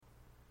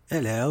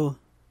Hello,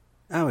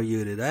 how are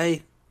you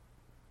today?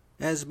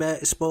 How's about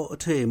the sport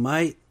to you,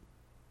 mate?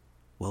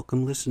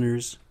 Welcome,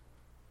 listeners.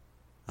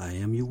 I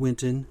am you,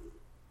 Winton.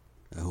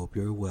 I hope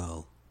you're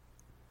well.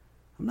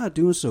 I'm not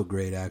doing so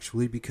great,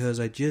 actually, because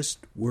I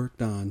just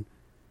worked on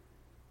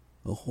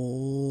a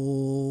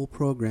whole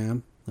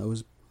program. I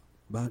was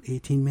about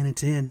 18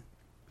 minutes in.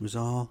 It was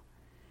all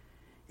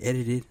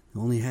edited.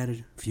 Only had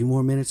a few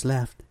more minutes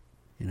left.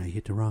 And I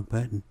hit the wrong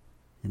button.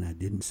 And I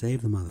didn't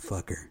save the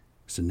motherfucker.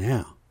 So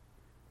now,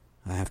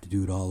 I have to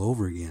do it all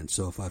over again.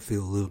 So if I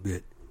feel a little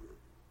bit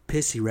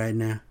pissy right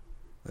now,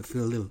 I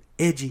feel a little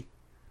edgy,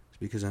 it's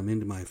because I'm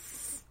into my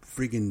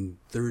friggin'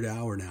 third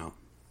hour now.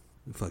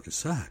 It fucking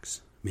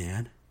sucks,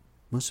 man.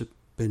 Must have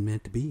been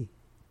meant to be.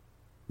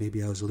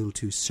 Maybe I was a little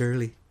too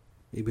surly.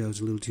 Maybe I was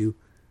a little too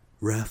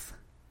rough.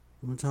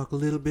 I'm going to talk a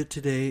little bit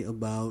today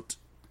about...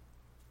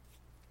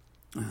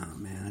 Oh,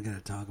 man, I got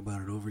to talk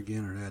about it over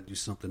again, or I got to do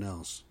something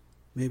else.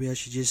 Maybe I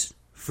should just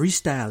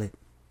freestyle it.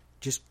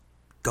 Just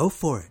go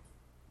for it.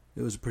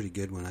 It was a pretty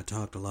good one. I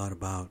talked a lot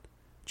about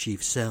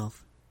Chief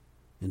Sealth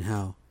and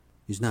how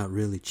he's not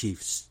really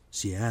Chief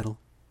Seattle,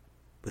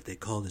 but they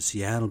called it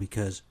Seattle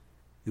because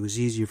it was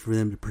easier for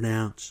them to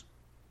pronounce.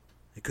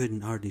 They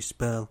couldn't hardly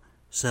spell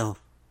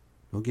Self.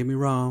 Don't get me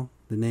wrong,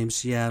 the name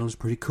Seattle is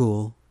pretty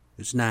cool.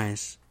 It's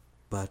nice,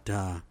 but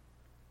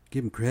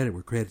give him credit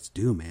where credit's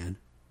due, man.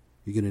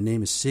 You're going to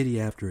name a city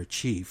after a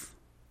chief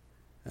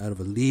out of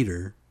a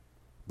leader,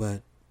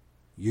 but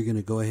you're going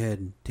to go ahead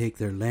and take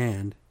their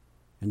land,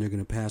 and they're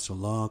going to pass a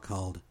law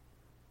called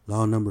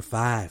Law Number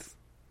 5.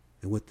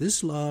 And what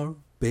this law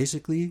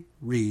basically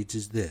reads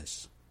is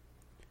this: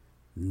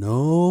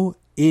 no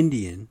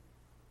Indian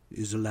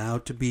is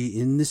allowed to be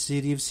in the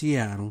city of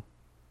Seattle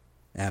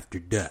after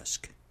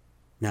dusk.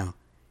 Now,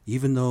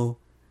 even though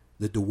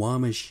the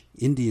Duwamish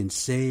Indians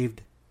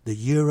saved the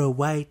Euro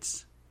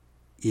whites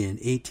in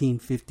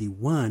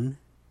 1851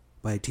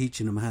 by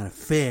teaching them how to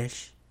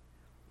fish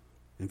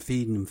and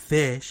feeding them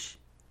fish,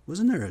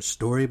 wasn't there a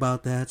story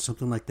about that,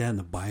 something like that in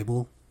the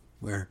Bible,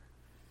 where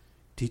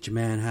teach a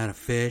man how to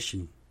fish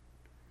and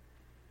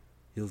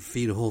he'll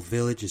feed a whole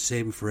village and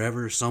save him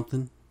forever or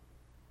something?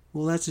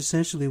 Well, that's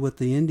essentially what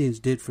the Indians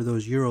did for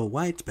those Euro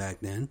whites back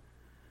then.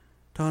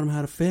 Taught them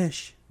how to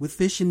fish with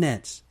fishing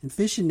nets. And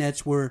fishing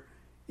nets were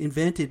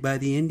invented by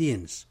the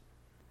Indians.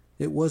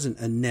 It wasn't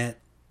a net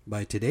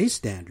by today's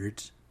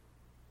standards,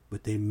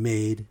 but they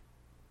made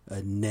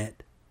a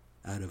net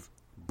out of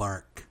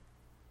bark.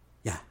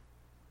 Yeah,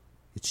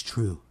 it's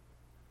true.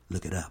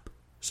 Look it up.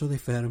 So they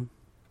fed them.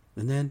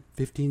 And then,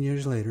 15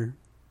 years later,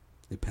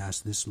 they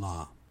passed this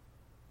law.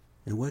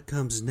 And what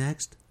comes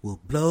next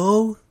will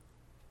blow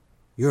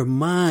your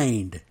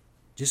mind,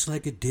 just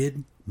like it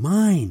did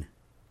mine.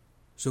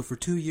 So for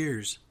 2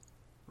 years,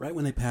 right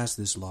when they passed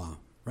this law,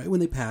 right when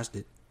they passed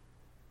it,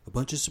 a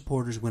bunch of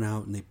supporters went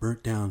out and they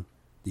burnt down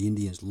the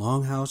Indians'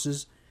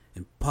 longhouses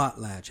and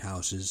potlatch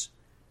houses.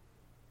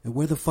 And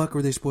where the fuck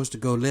were they supposed to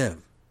go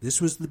live?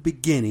 This was the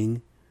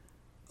beginning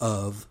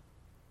of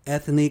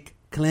ethnic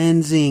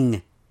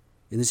cleansing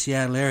in the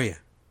Seattle area.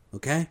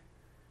 Okay?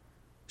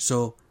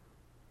 So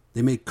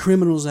they made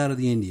criminals out of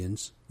the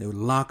Indians. They would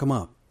lock them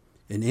up.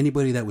 And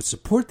anybody that would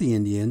support the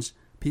Indians,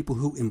 people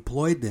who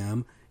employed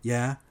them,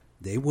 yeah,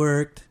 they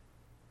worked.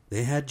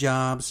 They had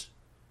jobs.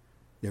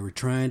 They were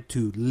trying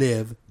to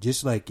live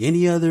just like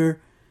any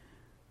other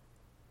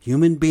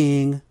human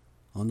being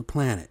on the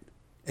planet.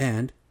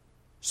 And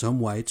some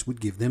whites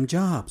would give them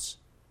jobs.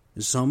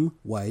 And some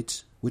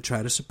whites would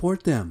try to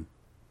support them.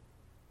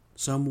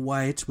 Some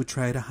whites would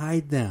try to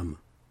hide them.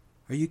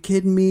 Are you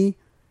kidding me?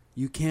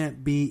 You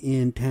can't be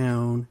in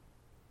town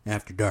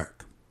after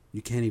dark.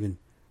 You can't even...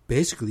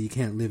 Basically, you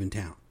can't live in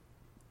town.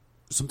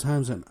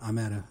 Sometimes I'm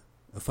at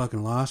a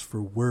fucking loss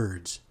for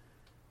words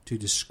to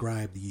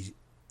describe the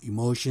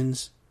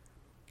emotions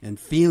and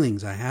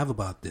feelings I have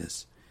about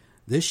this.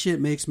 This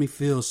shit makes me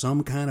feel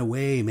some kind of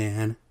way,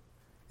 man.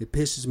 It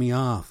pisses me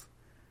off.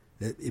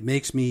 It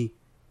makes me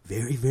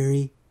very,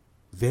 very,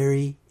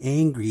 very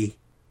angry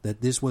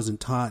that this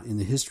wasn't taught in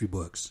the history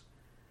books.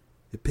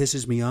 It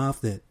pisses me off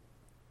that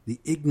the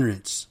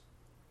ignorance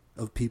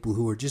of people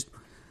who are just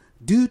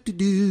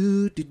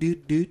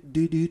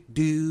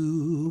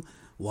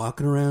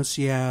walking around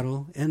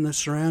Seattle and the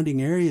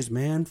surrounding areas,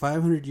 man.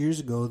 500 years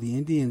ago, the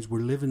Indians were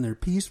living there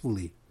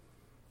peacefully.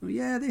 Well,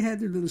 yeah, they had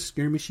their little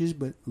skirmishes,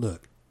 but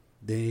look,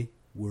 they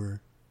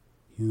were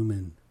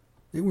human.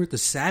 They weren't the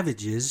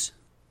savages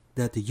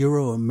that the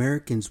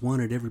Euro-Americans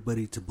wanted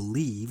everybody to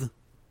believe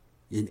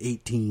in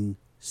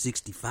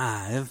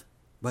 1865.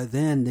 By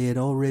then, they had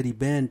already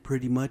been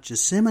pretty much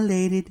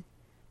assimilated,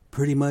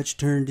 pretty much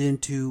turned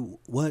into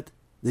what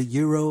the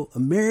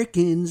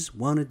Euro-Americans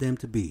wanted them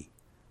to be.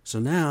 So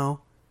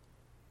now,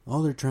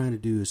 all they're trying to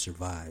do is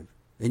survive.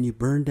 And you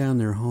burn down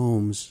their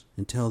homes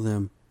and tell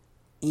them,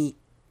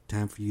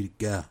 time for you to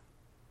go.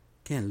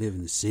 Can't live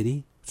in the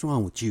city. What's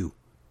wrong with you?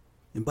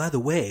 And by the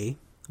way,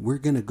 we're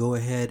going to go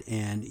ahead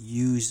and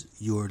use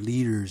your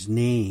leader's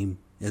name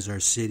as our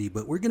city,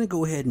 but we're going to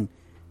go ahead and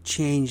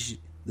change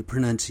the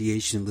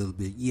pronunciation a little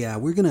bit. Yeah,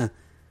 we're going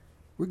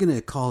We're going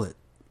to call it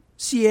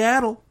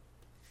Seattle.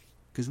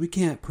 Because we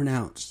can't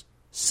pronounce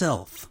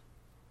Sealth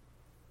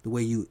the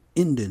way you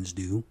Indians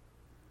do.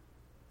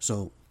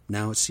 So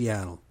now it's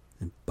Seattle.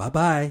 And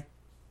bye-bye.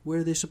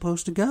 Where are they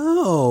supposed to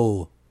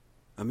go?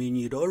 I mean,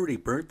 you'd already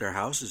burnt their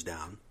houses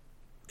down.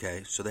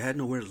 Okay, so they had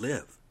nowhere to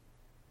live.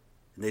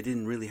 And they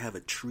didn't really have a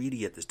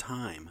treaty at the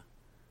time.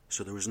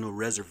 So there was no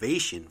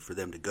reservation for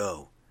them to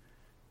go.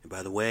 And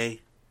by the way,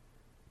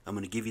 I'm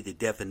going to give you the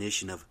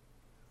definition of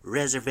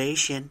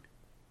reservation.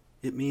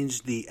 It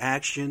means the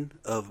action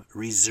of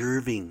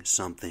reserving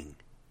something.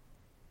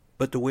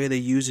 But the way they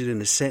use it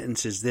in a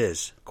sentence is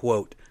this,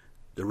 quote,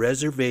 the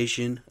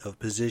reservation of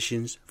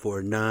positions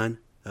for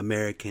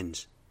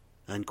non-Americans,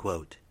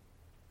 unquote.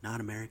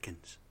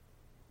 Non-Americans.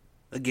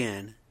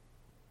 Again,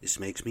 this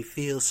makes me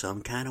feel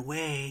some kind of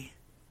way.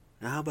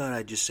 Now how about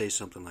I just say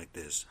something like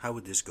this? How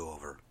would this go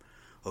over?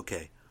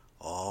 Okay,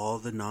 all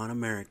the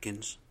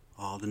non-Americans,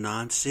 all the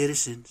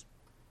non-citizens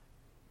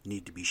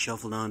need to be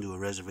shuffled onto a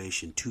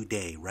reservation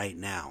today, right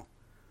now.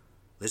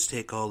 Let's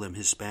take all them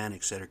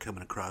Hispanics that are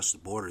coming across the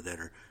border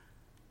that are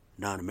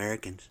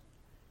non-Americans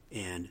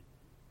and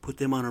put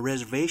them on a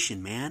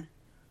reservation, man.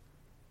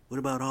 What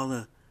about all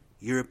the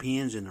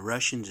Europeans and the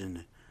Russians and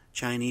the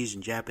Chinese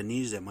and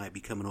Japanese that might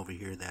be coming over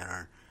here that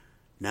are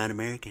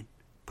non-American?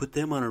 Put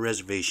them on a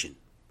reservation.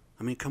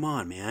 I mean, come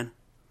on, man.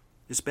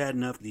 It's bad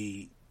enough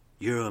the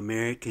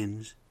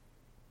Euro-Americans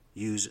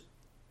use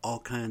all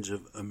kinds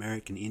of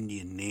American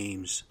Indian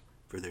names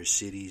for their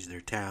cities, their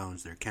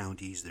towns, their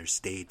counties, their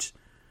states,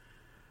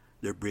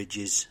 their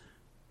bridges,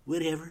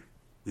 whatever.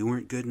 We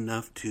weren't good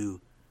enough to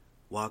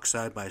walk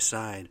side by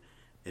side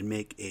and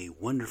make a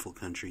wonderful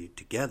country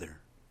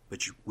together,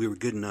 but we were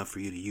good enough for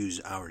you to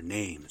use our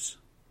names.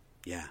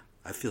 Yeah,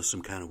 I feel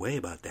some kind of way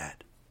about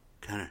that.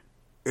 Kind of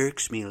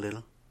irks me a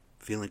little.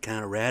 Feeling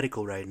kind of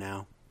radical right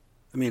now.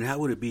 I mean, how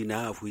would it be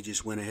now if we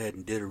just went ahead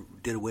and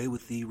did away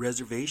with the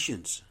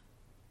reservations?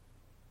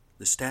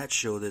 The stats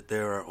show that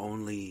there are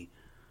only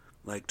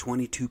like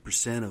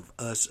 22% of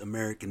us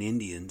American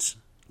Indians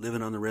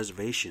living on the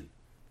reservation.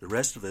 The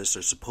rest of us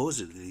are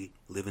supposedly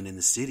living in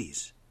the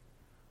cities.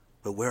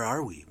 But where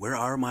are we? Where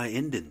are my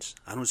Indians?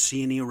 I don't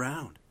see any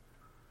around.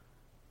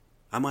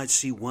 I might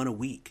see one a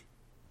week.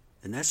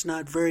 And that's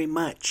not very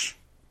much.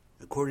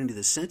 According to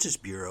the Census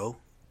Bureau,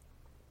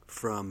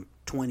 from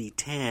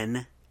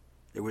 2010,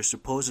 there were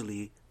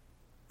supposedly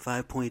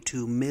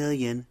 5.2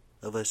 million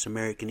of us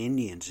American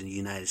Indians in the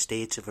United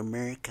States of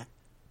America.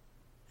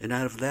 And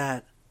out of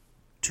that,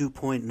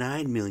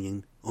 2.9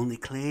 million only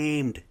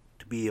claimed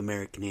to be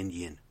American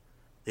Indian.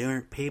 They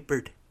aren't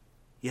papered.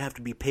 You have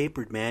to be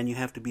papered, man. You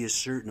have to be a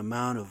certain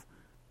amount of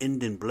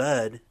Indian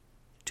blood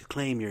to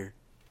claim your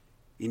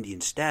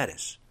Indian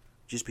status.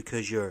 Just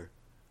because your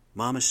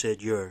mama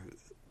said your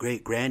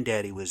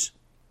great-granddaddy was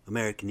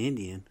American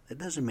Indian, that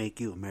doesn't make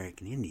you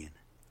American Indian,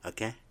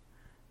 okay?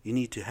 You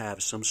need to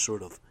have some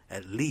sort of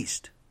at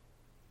least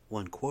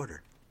 1/4,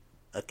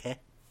 okay?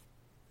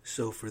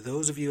 So for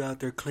those of you out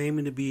there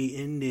claiming to be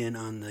Indian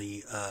on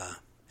the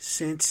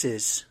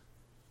census,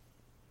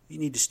 you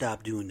need to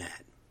stop doing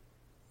that.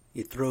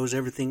 It throws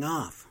everything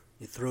off.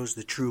 It throws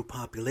the true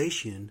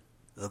population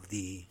of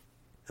the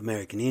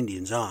American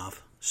Indians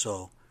off.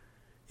 So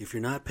if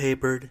you're not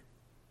papered,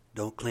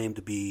 don't claim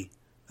to be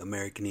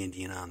American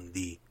Indian on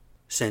the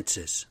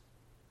census.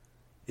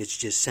 It's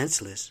just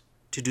senseless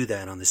to do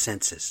that on the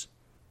census.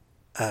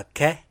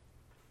 Okay?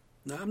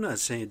 Now, I'm not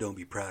saying don't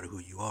be proud of who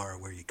you are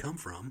or where you come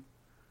from.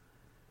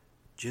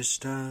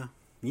 Just, do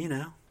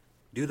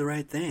the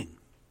right thing.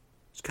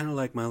 It's kind of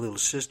like my little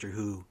sister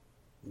who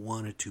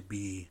wanted to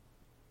be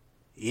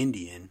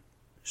Indian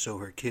so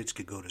her kids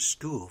could go to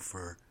school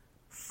for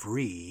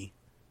free.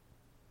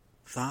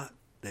 Thought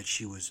that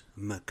she was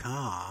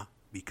macaw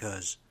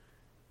because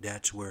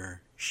that's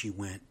where she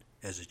went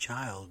as a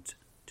child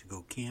to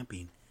go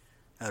camping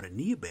out at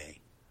Nia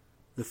Bay.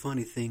 The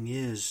funny thing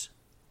is,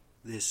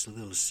 this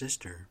little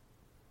sister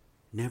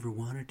never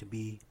wanted to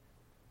be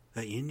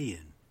an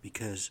Indian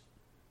because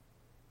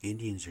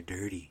Indians are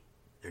dirty.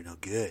 They're no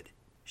good.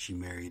 She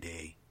married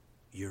a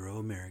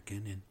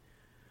Euro-American and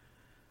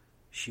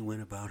she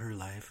went about her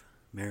life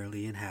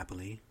merrily and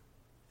happily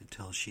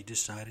until she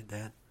decided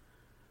that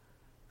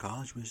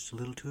college was a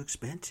little too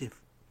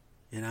expensive.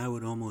 And I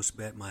would almost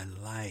bet my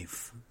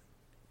life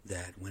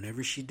that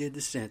whenever she did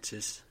the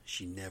census,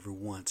 she never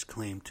once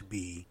claimed to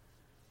be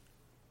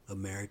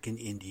American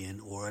Indian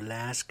or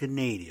Alaska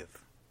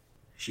Native.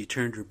 She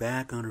turned her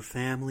back on her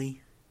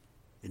family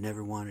and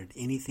never wanted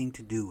anything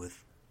to do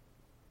with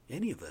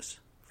any of us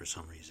for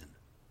some reason.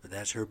 But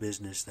that's her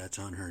business. That's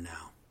on her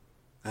now.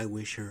 I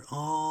wish her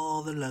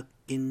all the luck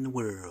in the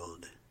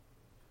world.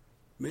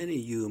 Many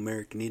of you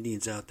American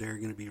Indians out there are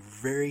going to be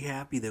very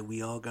happy that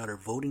we all got our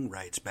voting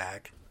rights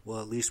back. Well,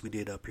 at least we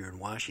did up here in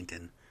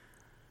Washington.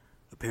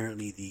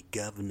 Apparently the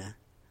governor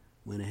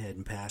went ahead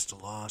and passed a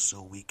law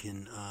so we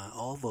can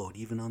all vote,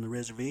 even on the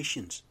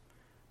reservations.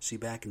 See,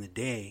 back in the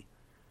day,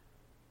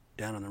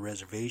 down on the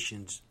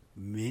reservations,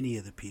 many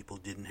of the people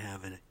didn't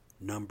have a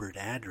numbered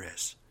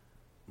address.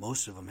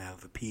 Most of them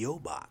have a P.O.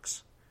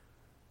 box.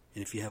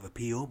 And if you have a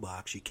P.O.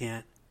 box, you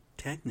can't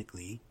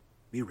technically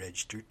be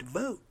registered to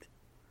vote.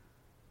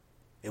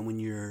 And when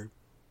you're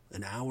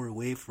an hour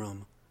away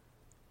from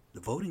the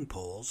voting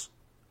polls,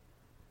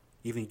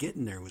 even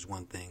getting there was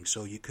one thing.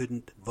 So you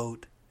couldn't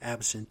vote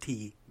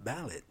absentee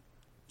ballot.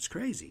 It's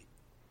crazy.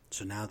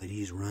 So now that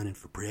he's running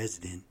for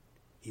president,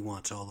 he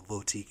wants all the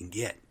votes he can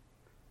get.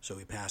 So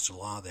he passed a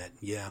law that,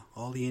 yeah,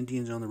 all the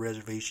Indians on the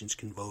reservations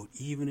can vote,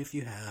 even if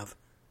you have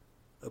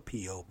a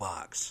P.O.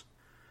 box.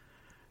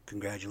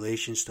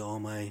 Congratulations to all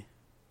my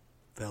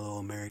fellow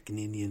American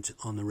Indians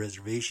on the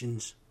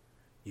reservations.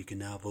 You can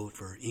now vote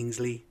for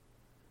Inslee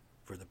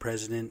for the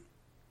president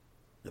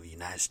of the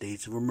United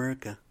States of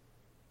America.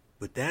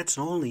 But that's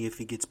only if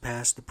he gets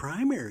past the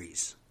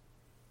primaries.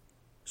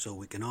 So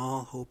we can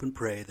all hope and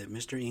pray that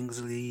Mr.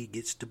 Inslee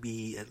gets to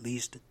be at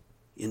least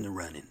in the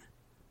running.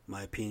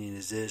 My opinion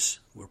is this: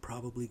 we're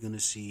probably going to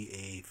see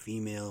a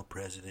female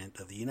president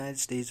of the United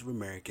States of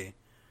America,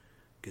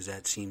 because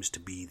that seems to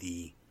be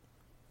the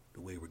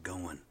way we're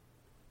going.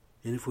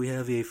 And if we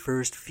have a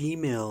first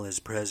female as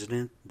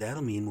president,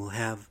 that'll mean we'll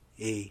have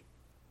a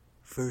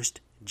first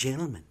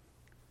gentleman,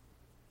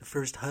 the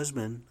first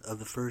husband of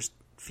the first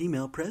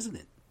female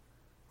president.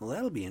 Well,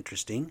 that'll be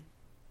interesting.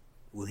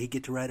 Will he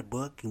get to write a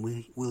book,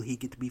 and will he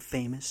get to be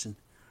famous and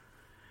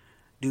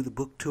do the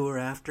book tour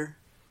after?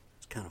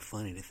 It's kind of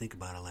funny to think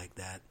about it like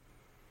that,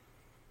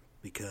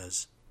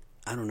 because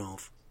I don't know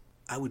if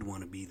I would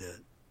want to be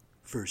the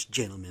first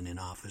gentleman in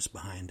office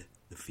behind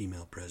the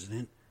female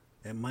president.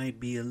 That might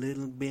be a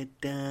little bit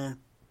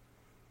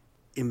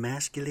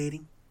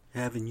emasculating,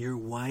 having your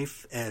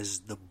wife as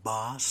the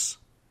boss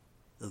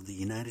of the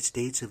United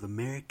States of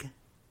America.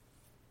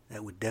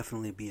 That would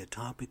definitely be a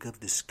topic of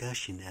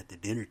discussion at the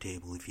dinner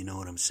table, if you know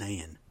what I'm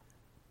saying.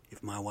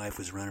 If my wife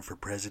was running for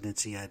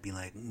presidency, I'd be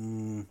like,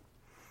 I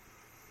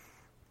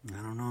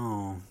don't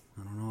know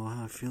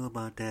how I feel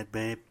about that,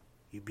 babe.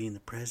 You being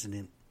the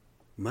president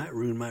might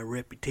ruin my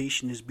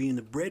reputation as being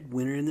the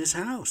breadwinner in this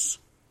house.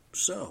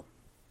 So,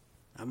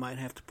 I might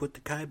have to put the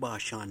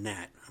kibosh on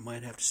that. I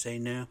might have to say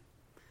no.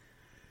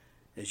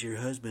 As your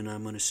husband,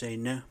 I'm going to say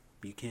no.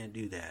 You can't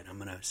do that. I'm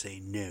going to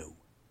say no.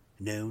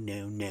 No,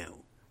 no,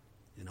 no.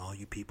 And all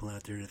you people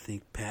out there that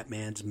think Pat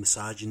Man's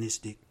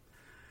misogynistic,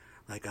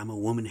 like I'm a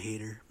woman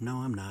hater. No,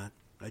 I'm not.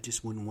 I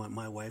just wouldn't want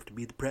my wife to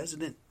be the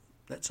president.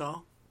 That's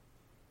all.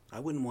 I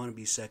wouldn't want to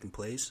be second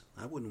place.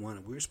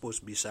 We're supposed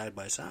to be side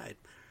by side.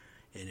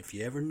 And if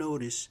you ever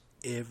notice,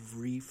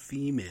 every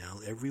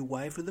female, every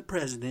wife of the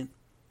president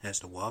has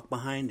to walk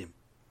behind him.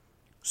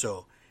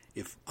 So,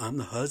 if I'm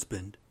the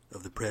husband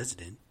of the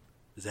president,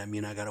 does that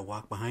mean I got to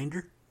walk behind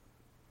her?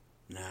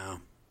 No,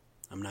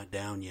 I'm not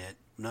down yet.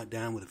 I'm not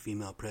down with a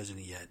female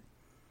president yet.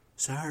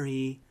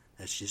 Sorry,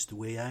 that's just the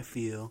way I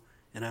feel.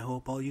 And I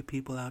hope all you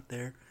people out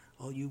there,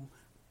 all you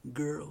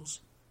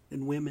girls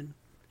and women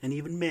and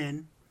even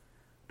men,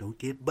 don't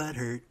get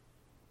butthurt.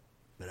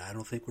 But I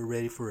don't think we're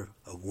ready for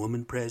a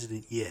woman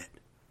president yet.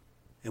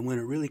 And when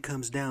it really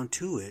comes down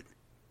to it,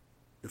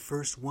 the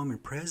first woman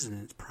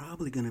president is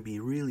probably going to be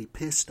really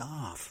pissed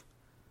off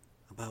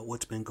about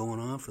what's been going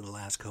on for the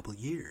last couple of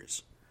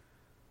years.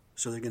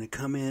 So they're going to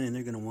come in and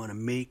they're going to want to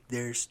make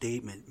their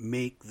statement,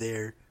 make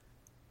their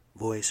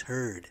voice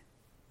heard.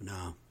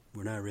 No,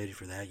 we're not ready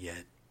for that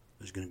yet.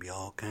 There's going to be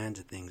all kinds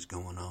of things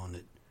going on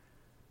that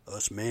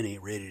us men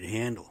ain't ready to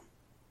handle.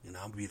 And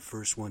I'll be the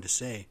first one to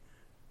say,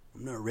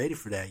 I'm not ready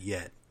for that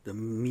yet. The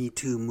Me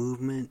Too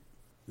movement,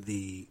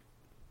 the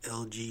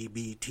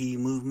LGBT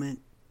movement,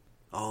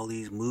 all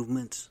these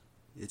movements,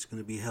 it's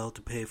going to be hell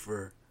to pay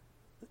for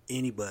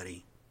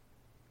anybody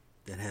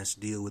that has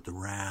to deal with the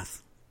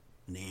wrath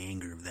and the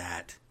anger of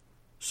that.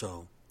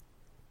 So,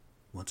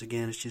 once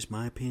again, it's just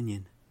my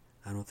opinion.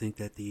 I don't think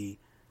that the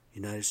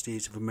United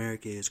States of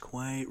America is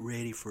quite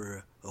ready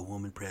for a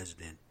woman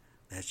president.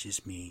 That's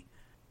just me.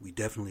 We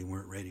definitely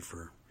weren't ready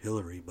for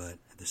Hillary, but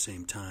at the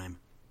same time,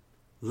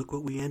 look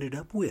what we ended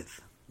up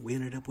with. We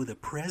ended up with a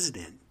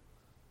president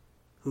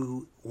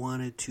who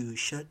wanted to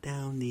shut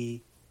down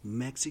the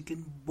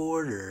Mexican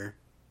border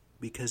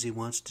because he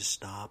wants to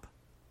stop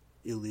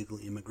illegal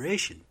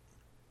immigration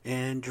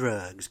and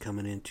drugs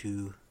coming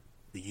into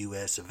the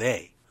U.S. of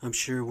A. I'm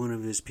sure one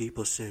of his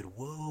people said,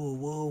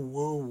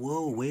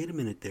 whoa, wait a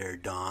minute there,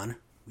 Don.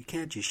 We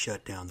can't just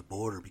shut down the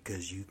border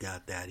because you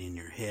got that in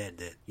your head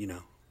that,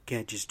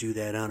 can't just do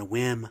that on a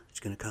whim. It's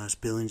going to cost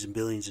billions and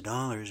billions of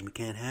dollars, and we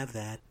can't have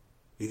that.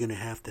 You're going to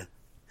have to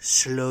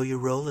slow your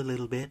roll a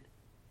little bit.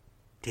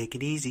 Take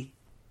it easy.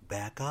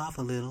 Back off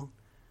a little.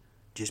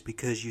 Just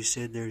because you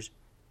said there's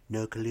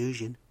no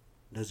collusion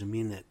doesn't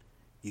mean that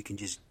you can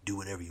just do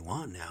whatever you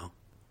want now.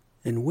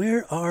 And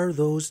where are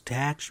those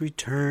tax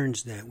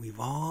returns that we've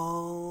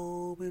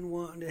all been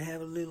wanting to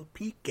have a little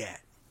peek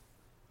at?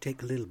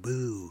 Take a little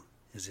boo,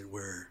 as it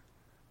were.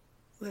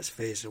 Let's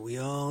face it, we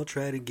all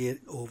try to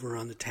get over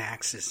on the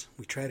taxes.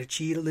 We try to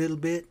cheat a little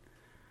bit.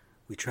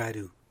 We try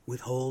to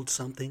withhold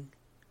something.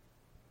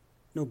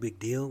 No big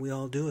deal, we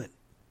all do it.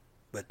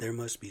 But there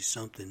must be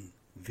something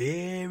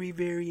very,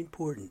 very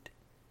important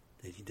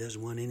that he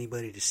doesn't want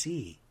anybody to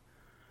see.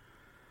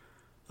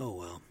 Oh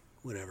well,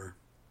 whatever.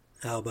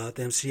 How about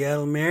them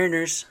Seattle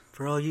Mariners?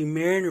 For all you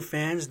Mariner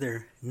fans,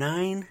 they're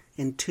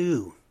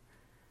 9-2.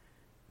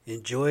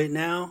 Enjoy it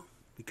now,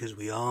 because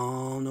we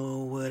all know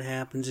what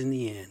happens in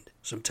the end.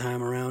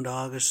 Sometime around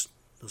August,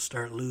 they'll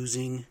start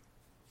losing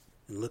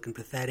and looking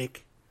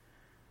pathetic.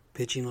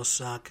 Pitching will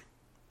suck.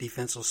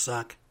 Defense will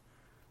suck.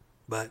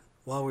 But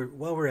while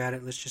we're at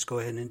it, let's just go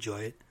ahead and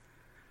enjoy it.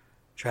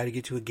 Try to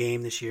get to a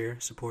game this year.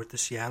 Support the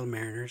Seattle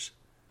Mariners,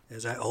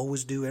 as I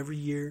always do every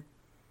year.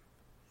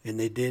 And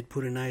they did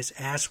put a nice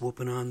ass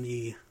whooping on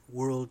the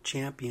world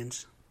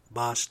champions,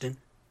 Boston.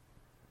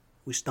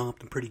 We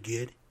stomped them pretty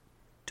good.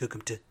 Took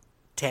them to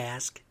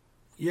task.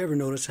 You ever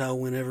notice how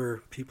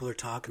whenever people are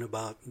talking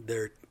about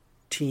their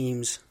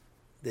teams,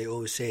 they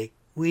always say,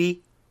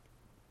 we?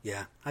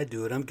 Yeah, I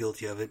do it. I'm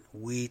guilty of it.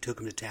 We took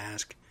them to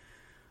task.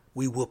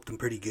 We whooped them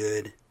pretty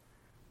good.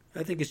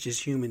 I think it's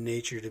just human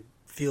nature to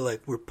feel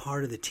like we're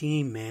part of the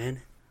team,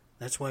 man.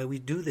 That's why we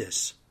do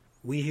this.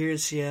 We here in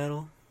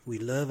Seattle, we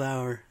love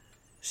our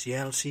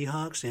Seattle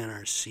Seahawks and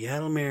our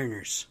Seattle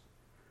Mariners.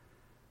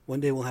 One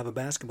day we'll have a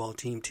basketball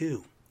team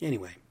too.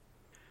 Anyway,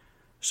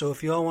 so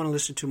if you all want to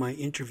listen to my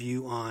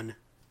interview on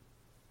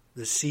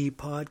the C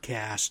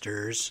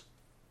Podcasters,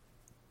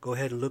 go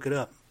ahead and look it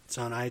up. It's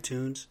on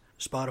iTunes,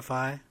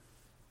 Spotify,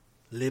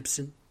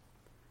 Libsyn.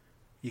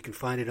 You can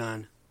find it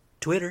on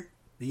Twitter.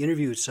 The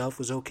interview itself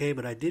was okay,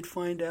 but I did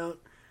find out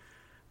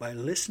by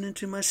listening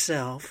to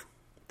myself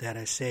that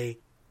I say,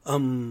 a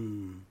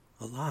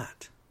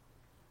lot.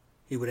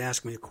 He would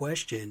ask me a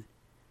question,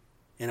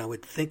 and I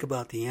would think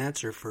about the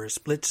answer for a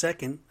split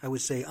second. I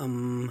would say,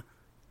 I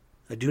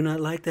do not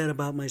like that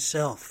about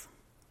myself,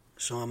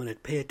 so I'm going to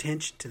pay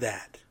attention to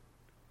that.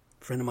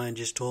 A friend of mine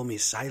just told me,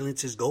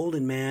 silence is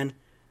golden, man.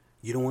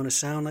 You don't want to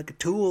sound like a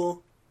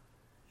tool.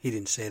 He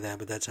didn't say that,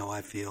 but that's how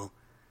I feel.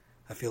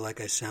 I feel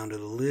like I sounded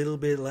a little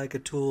bit like a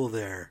tool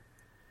there.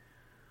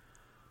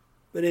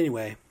 But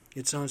anyway,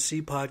 it's on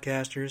C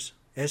Podcasters,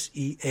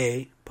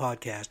 SEA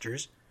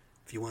Podcasters.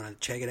 If you want to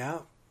check it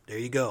out, there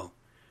you go.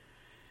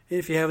 And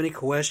if you have any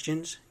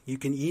questions, you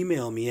can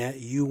email me at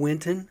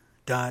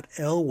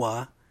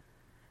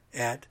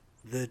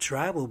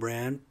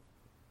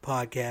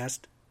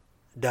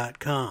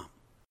uwinton.elwa@thetribalbrandpodcast.com.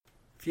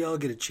 If y'all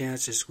get a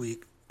chance this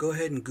week, go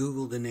ahead and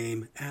Google the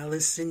name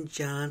Allison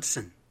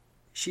Johnson.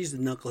 She's the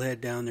knucklehead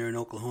down there in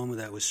Oklahoma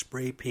that was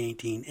spray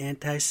painting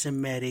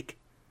anti-Semitic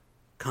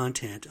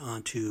content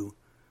onto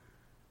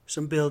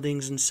some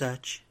buildings and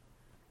such.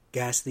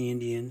 Gas the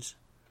Indians,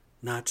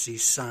 Nazi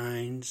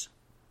signs,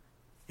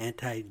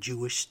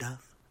 anti-Jewish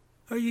stuff.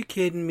 Are you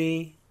kidding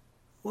me?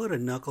 What a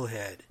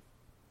knucklehead.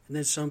 And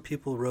then some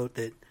people wrote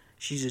that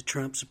she's a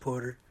Trump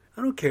supporter.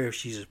 I don't care if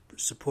she's a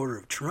supporter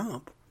of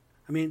Trump.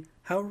 I mean,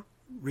 how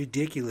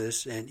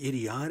ridiculous and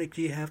idiotic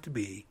do you have to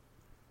be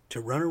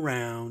to run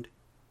around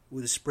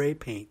with a spray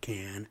paint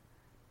can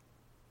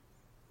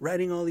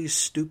writing all these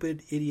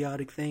stupid,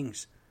 idiotic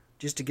things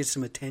just to get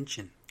some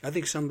attention? I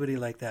think somebody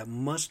like that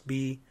must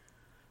be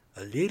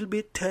a little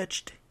bit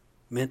touched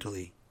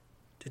mentally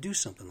to do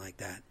something like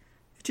that.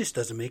 It just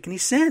doesn't make any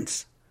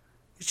sense.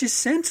 It's just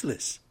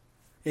senseless.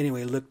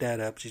 Anyway, look that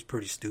up. She's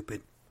pretty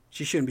stupid.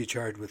 She shouldn't be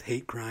charged with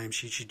hate crimes.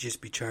 She should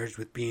just be charged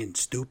with being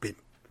stupid.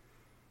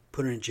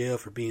 Put her in jail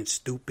for being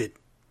stupid.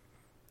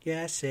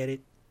 Yeah, I said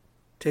it.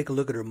 Take a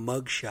look at her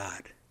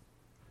mugshot.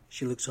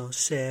 She looks all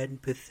sad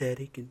and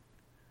pathetic and,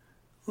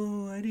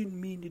 oh, I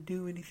didn't mean to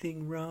do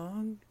anything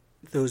wrong.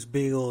 With those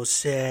big old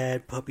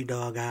sad puppy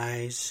dog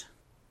eyes.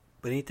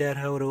 But ain't that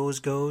how it always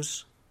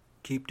goes?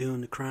 Keep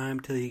doing the crime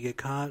till you get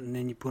caught, and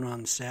then you put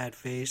on the sad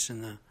face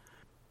and the,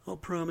 I'll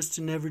promise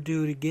to never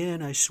do it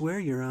again. I swear,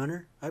 Your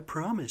Honor. I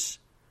promise.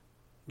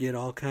 Get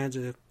all kinds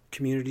of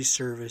community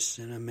service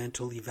and a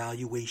mental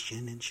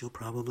evaluation, and she'll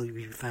probably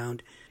be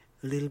found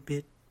a little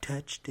bit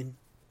touched and,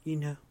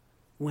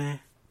 wah.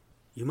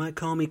 You might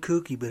call me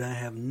kooky, but I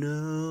have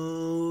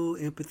no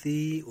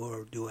empathy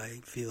or do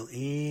I feel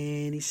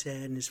any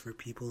sadness for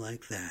people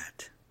like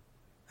that.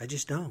 I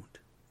just don't.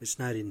 It's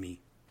not in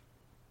me.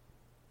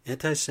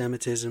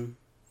 Anti-Semitism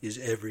is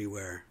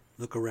everywhere.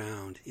 Look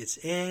around. It's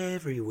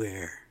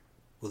everywhere.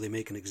 Will they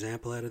make an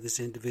example out of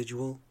this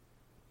individual?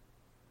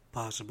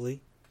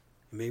 Possibly.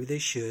 Maybe they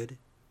should.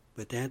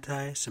 But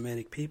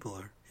anti-Semitic people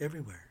are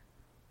everywhere.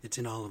 It's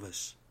in all of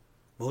us.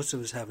 Most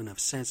of us have enough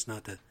sense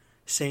not to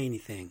say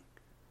anything.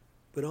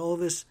 But all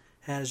of us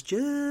has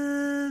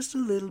just a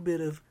little bit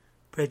of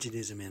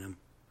prejudice in them.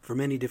 For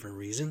many different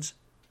reasons.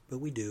 But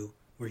we do.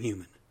 We're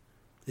human.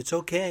 It's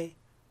okay.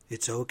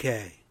 It's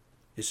okay.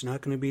 It's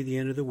not going to be the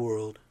end of the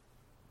world.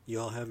 You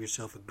all have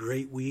yourself a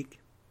great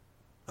week.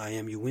 I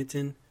am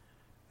Winton,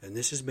 and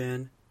this has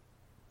been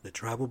the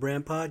Tribal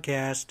Brand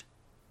Podcast.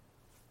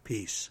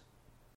 Peace.